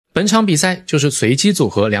本场比赛就是随机组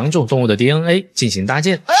合2种动物的 DNA 进行搭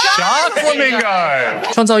建，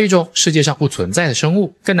创造一种世界上不存在的生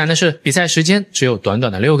物。更难的是，比赛时间只有短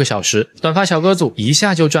短的6个小时，短发小哥组一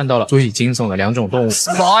下就赚到了足以惊悚的2种动物。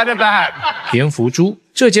蝙蝠猪，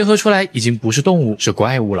这结合出来已经不是动物，是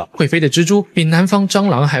怪物了。会飞的蜘蛛比南方蟑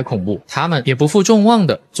螂还恐怖，他们也不负众望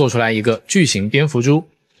的做出来一个巨型蝙蝠猪，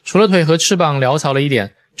除了腿和翅膀潦草了一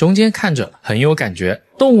点，中间看着很有感觉。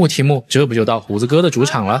动物题目，这不就到胡子哥的主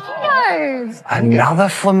场了。Another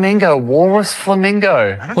flamingo, walrus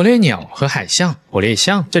flamingo. 火烈鸟和海象，火烈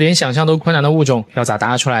象，这连想象都困难的物种，要咋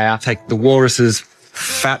搭出来啊 ？Take the walrus's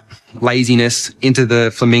fat laziness into the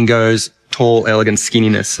flamingo's tall, elegant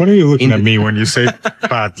skinniness. What are you looking at me when you say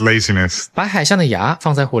fat laziness? 把海象的牙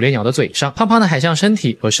放在火烈鸟的嘴上，胖胖的海象身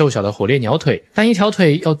体和瘦小的火烈鸟腿，但一条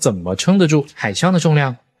腿要怎么撑得住海象的重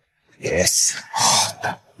量？ Yes.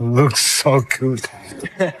 Looks so good.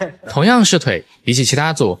 同样是腿，比起其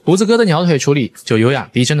他组，胡子哥的鸟腿处理就优雅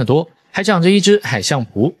逼真的多，还长着一只海象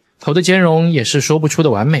蹼，头的兼容也是说不出的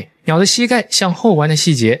完美，鸟的膝盖向后弯的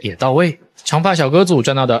细节也到位。长发小哥组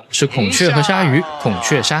赚到的是孔雀和鲨鱼，孔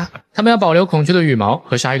雀鲨，他们要保留孔雀的羽毛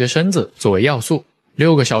和鲨鱼的身子作为要素。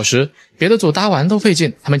6个小时，别的组搭完都费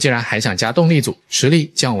劲，他们竟然还想加动力组，实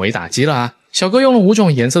力降维打击了啊！小哥用了5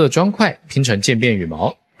种颜色的砖块拼成渐变羽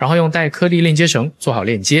毛，然后用带颗粒链接绳做好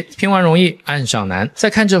链接，拼完容易，按上难。在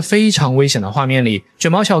看着非常危险的画面里，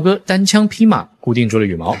卷毛小哥单枪匹马固定住了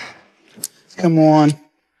羽毛。Come on.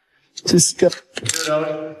 Just go.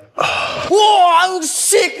 Whoa, I'm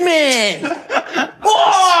sick, man!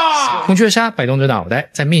 孔雀鲨摆动着脑袋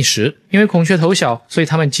在觅食，因为孔雀头小，所以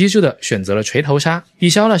他们机智地选择了锤头鲨，抵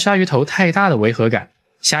消了鲨鱼头太大的违和感。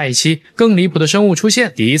下一期更离谱的生物出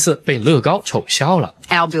现，第一次被乐高丑笑了。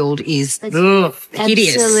Our build is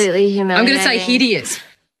hideous. Absolutely humiliating. I'm going to say hideous.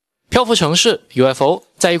 漂浮城市 UFO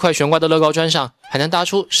在一块悬挂的乐高砖上，还能搭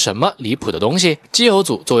出什么离谱的东西？基友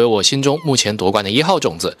组作为我心中目前夺冠的1号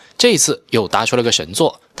种子，这一次又搭出了个神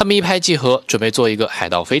作。他们一拍即合，准备做一个海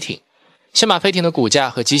盗飞艇。先把飞艇的骨架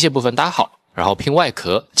和机械部分搭好，然后拼外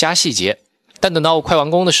壳加细节。但等到快完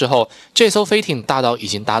工的时候，这艘飞艇大到已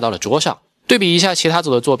经搭到了桌上。对比一下其他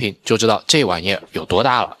组的作品，就知道这玩意儿有多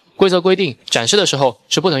大了。规则规定，展示的时候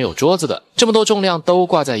是不能有桌子的，这么多重量都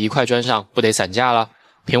挂在一块砖上，不得散架了。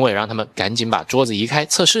评委让他们赶紧把桌子移开，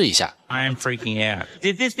测试一下。I am freaking out.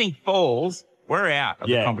 If this thing falls, we're out of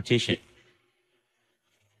the competition.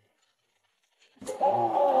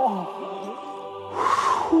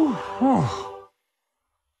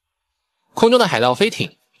 空中的海盗飞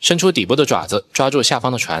艇伸出底部的爪子抓住下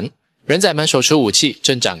方的船，人仔们手持武器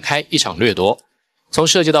正展开一场掠夺。从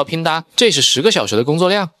设计到拼搭，这是10个小时的工作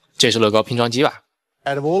量。这是乐高拼装机吧？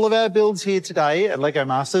 Out of all of our builds here today at Lego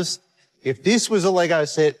Masters, if this was a Lego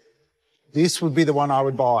set, this would be the one I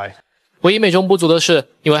would buy. 唯一美中不足的是，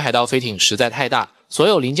因为海盗飞艇实在太大，所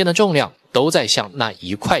有零件的重量都在向那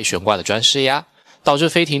一块悬挂的砖施压，导致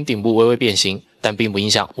飞艇顶部微微变形，但并不影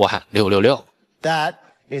响我喊666。That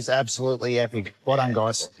is absolutely epic. Well done,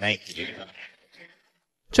 guys. Thank you.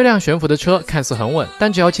 这辆悬浮的车看似很稳，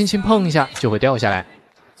但只要轻轻碰一下就会掉下来。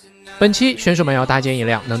本期选手们要搭建一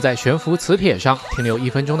辆能在悬浮磁铁上停留1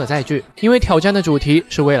分钟的载具，因为挑战的主题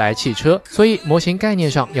是未来汽车，所以模型概念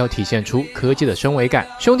上要体现出科技的升维感。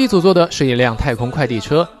兄弟组做的是一辆太空快递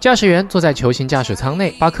车，驾驶员坐在球形驾驶舱内，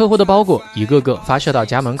把客户的包裹一个个发射到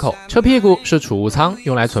家门口。车屁股是储物舱，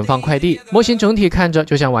用来存放快递。模型整体看着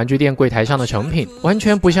就像玩具店柜台上的成品，完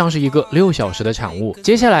全不像是一个6小时的产物。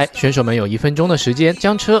接下来，选手们有1分钟的时间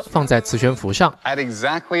将车放在磁悬浮上。 At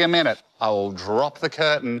exactly a minute, I will drop the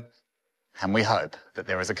curtain. And we hope that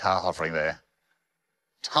there is a car hovering there.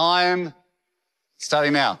 Time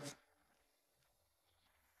starting now.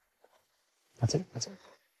 That's it. That's it.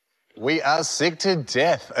 We are sick to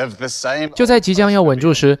death of the same. 就在即将要稳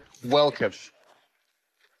住时 Welcome.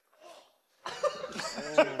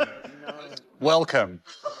 Welcome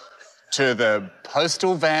to the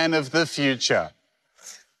postal van of the future.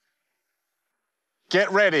 Get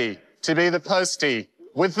ready to be the postie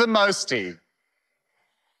with the mostie.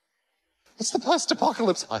 It's the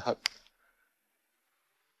post-apocalypse, I hope.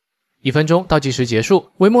 1分钟倒计时结束，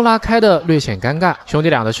帷幕拉开的略显尴尬。兄弟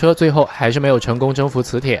俩的车最后还是没有成功征服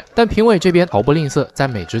磁铁，但评委这边毫不吝啬赞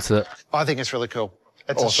美之词。I think it's really cool.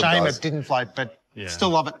 It's a shame it didn't float, but still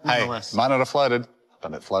love it nonetheless. Might not have floated,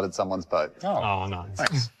 but it floated someone's boat. Oh,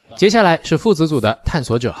 nice. 接下来是父子组的探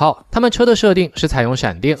索者号，他们车的设定是采用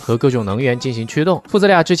闪电和各种能源进行驱动。父子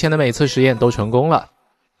俩之前的每次实验都成功了。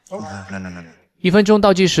No. 1分钟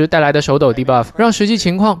倒计时带来的手抖 debuff 让实际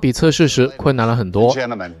情况比测试时困难了很多。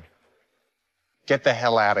Gentlemen, get the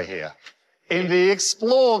hell out of here. in the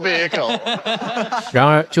Explore vehicle. 然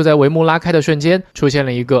而，就在帷幕拉开的瞬间，出现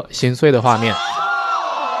了一个心碎的画面。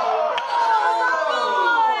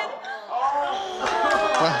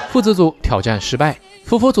父子组挑战失败。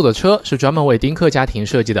夫妇组的车是专门为丁克家庭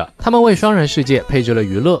设计的，他们为双人世界配置了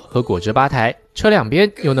娱乐和果汁吧台，车两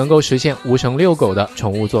边有能够实现无绳遛狗的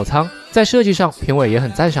宠物座舱。在设计上，评委也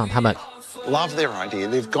很赞赏他们。Love their idea.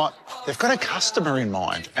 They've got a customer in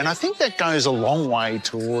mind, and I think that goes a long way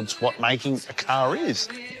towards what making a car is.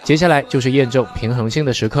 接下来就是验证平衡性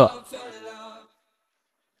的时刻。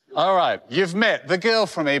All right, you've met the girl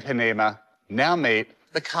from Ipanema. Now meet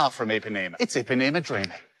the car from Ipanema. It's Ipanema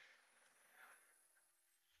dreaming.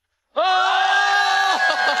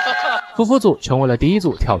 夫妇组成为了第一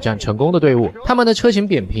组挑战成功的队伍，他们的车型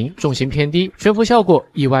扁平，重心偏低，悬浮效果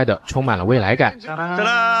意外的充满了未来感。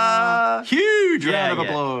Ta-da! Huge round of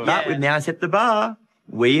applause. But we've now set the bar.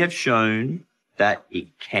 We have shown that it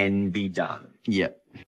can be done. Yep.